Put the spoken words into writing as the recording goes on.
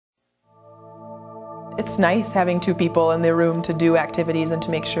It's nice having two people in the room to do activities and to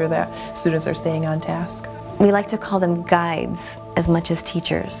make sure that students are staying on task. We like to call them guides as much as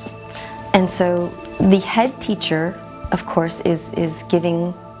teachers. And so the head teacher, of course, is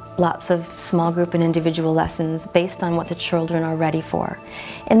giving lots of small group and individual lessons based on what the children are ready for.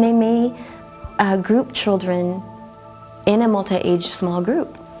 And they may group children in a multi-age small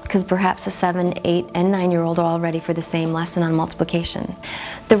group, because perhaps a 7, 8, and 9-year-old are all ready for the same lesson on multiplication.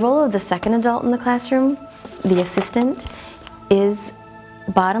 The role of the second adult in the classroom, the assistant, is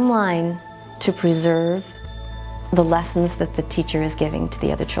bottom line to preserve the lessons that the teacher is giving to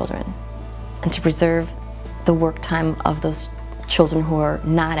the other children and to preserve the work time of those children who are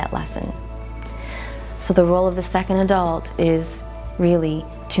not at lesson. So the role of the second adult is really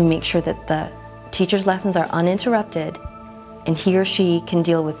to make sure that the teacher's lessons are uninterrupted and he or she can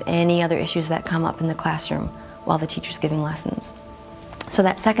deal with any other issues that come up in the classroom while the teacher's giving lessons. So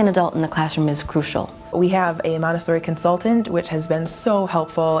that second adult in the classroom is crucial. We have a Montessori consultant, which has been so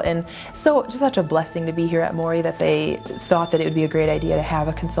helpful and just such a blessing to be here at Morey that they thought that it would be a great idea to have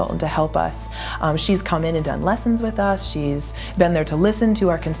a consultant to help us. She's come in and done lessons with us. She's been there to listen to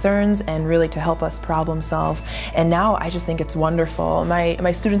our concerns and really to help us problem solve. And now I just think it's wonderful.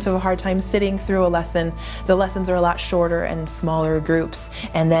 My students have a hard time sitting through a lesson. The lessons are a lot shorter and smaller groups,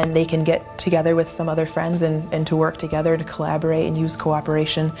 and then they can get together with some other friends and to work together to collaborate and use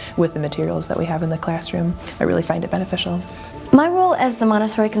cooperation with the materials that we have in the classroom. I really find it beneficial. My role as the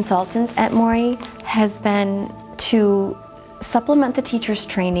Montessori consultant at Morey has been to supplement the teachers'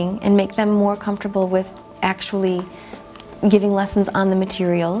 training and make them more comfortable with actually giving lessons on the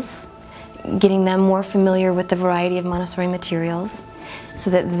materials, getting them more familiar with the variety of Montessori materials so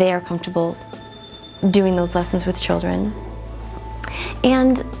that they are comfortable doing those lessons with children.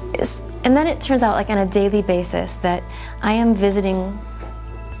 And then it turns out, like on a daily basis, that I am visiting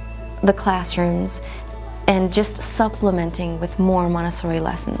the classrooms and just supplementing with more Montessori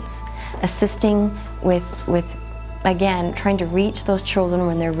lessons, assisting with again, trying to reach those children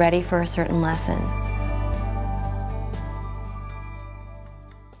when they're ready for a certain lesson.